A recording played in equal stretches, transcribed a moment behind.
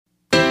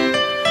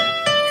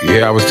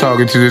Yeah, I was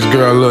talking to this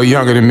girl a little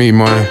younger than me,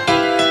 man.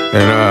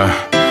 And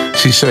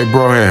she said,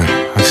 Brougham.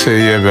 I said,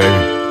 yeah,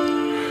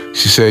 baby.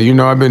 She said, you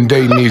know, I've been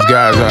dating these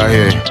guys out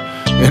here,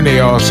 and they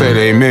all said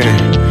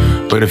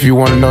amen. But if you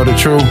want to know the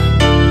truth,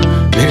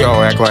 they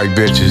all act like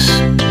bitches.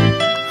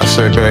 I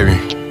said, baby,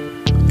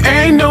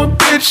 ain't no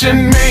bitch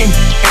in me.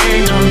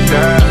 Ain't no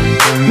doubt,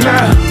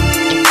 nah.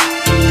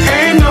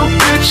 Ain't no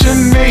bitch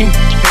in me.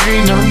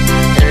 Ain't no,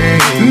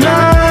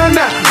 nah,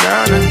 nah,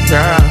 nah, nah,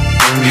 nah.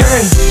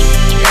 Hey,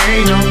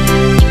 ain't no,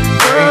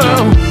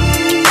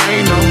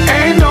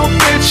 ain't no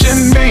bitch in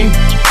me.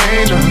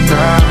 Ain't no,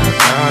 nah,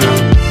 nah, nah.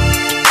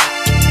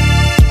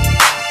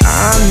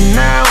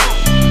 Now,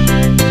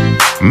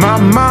 my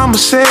mama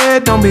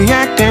said, don't be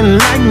acting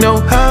like no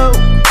hoe.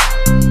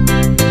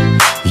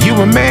 You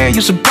a man,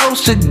 you're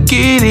supposed to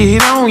get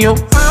it on your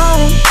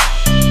own.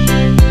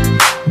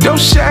 Don't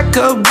shack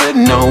up with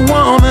no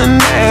woman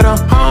at a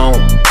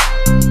home,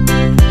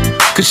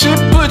 'cause she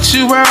put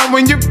you out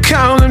when you're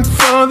calling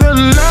for the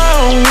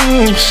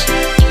loans.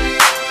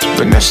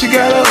 But now she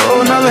got a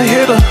whole nother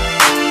hitter,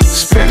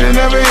 spending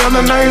every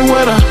other night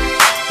with her.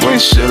 We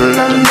should've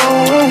let her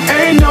know.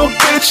 Ain't no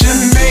bitch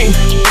in me.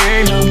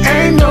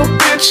 Ain't no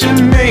bitch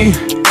in me.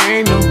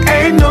 Ain't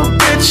no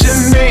bitch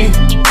in me.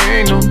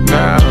 Ain't no,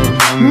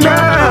 no,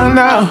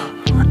 no.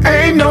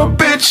 Ain't no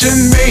bitch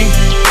in me.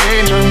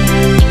 Ain't no,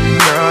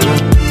 no, no,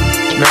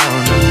 no.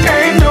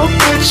 Ain't no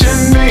bitch in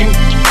me.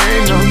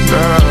 Ain't no,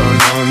 no,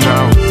 no,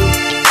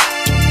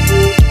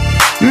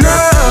 no,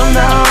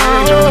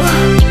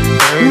 no,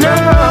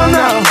 no,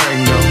 no.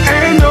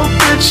 Ain't no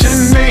bitch in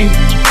me.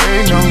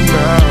 Ain't no,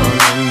 no.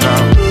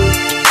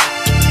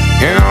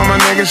 And all my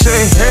niggas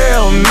say,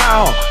 hell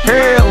no,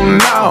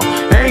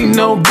 ain't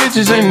no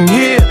bitches in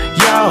here,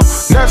 y'all.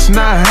 That's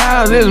not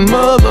how this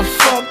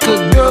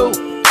motherfucker go.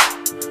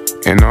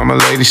 And all my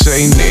ladies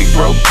say,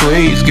 Negro,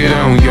 please get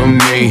on your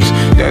knees.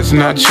 That's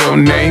not your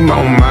name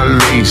on my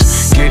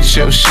lease. Get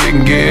your shit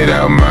and get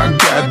out my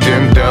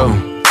goddamn door.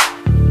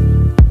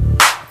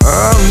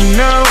 Oh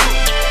no,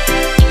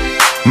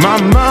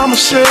 my mama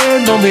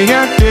said, don't be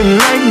acting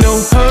like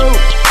no hoe.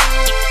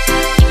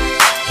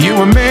 You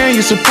a man,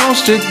 you're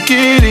supposed to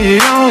get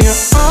it on your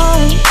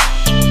own.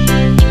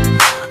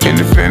 And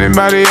if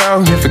anybody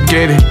else, you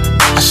forget it.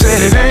 I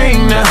said it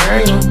ain't no,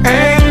 ain't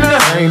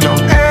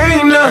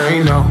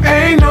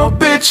no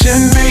bitch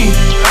in me.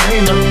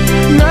 Ain't no,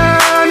 no,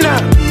 no,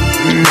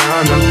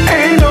 no, no.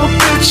 Ain't no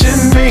bitch in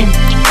me.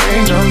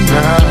 Ain't no,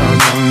 no,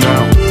 no, no.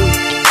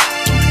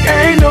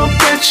 Ain't no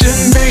bitch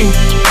in me.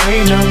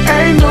 Ain't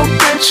no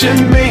bitch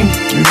in me.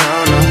 No,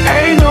 no.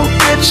 Ain't no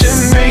bitch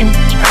in me.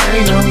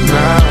 Ain't no,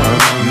 no.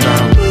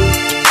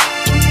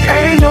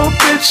 Ain't no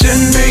bitch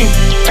in me.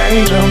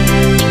 Ain't no,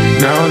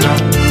 no, no,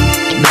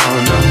 no,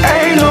 no.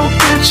 Ain't no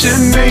bitch in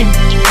me.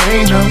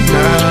 Ain't no,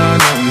 no,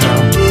 no, no.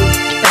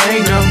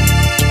 Ain't no,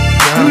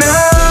 no,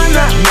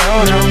 no, no,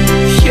 no.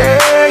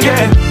 Yeah,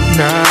 yeah,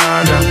 no,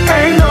 no.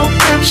 Ain't no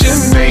bitch in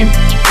me.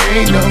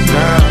 Ain't no,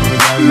 no,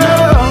 no,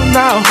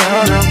 no,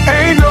 no.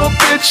 Ain't no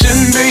bitch in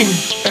me.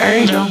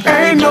 Ain't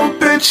no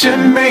bitch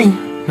in me.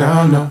 No,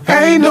 no.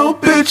 Ain't no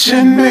bitch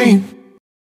in me.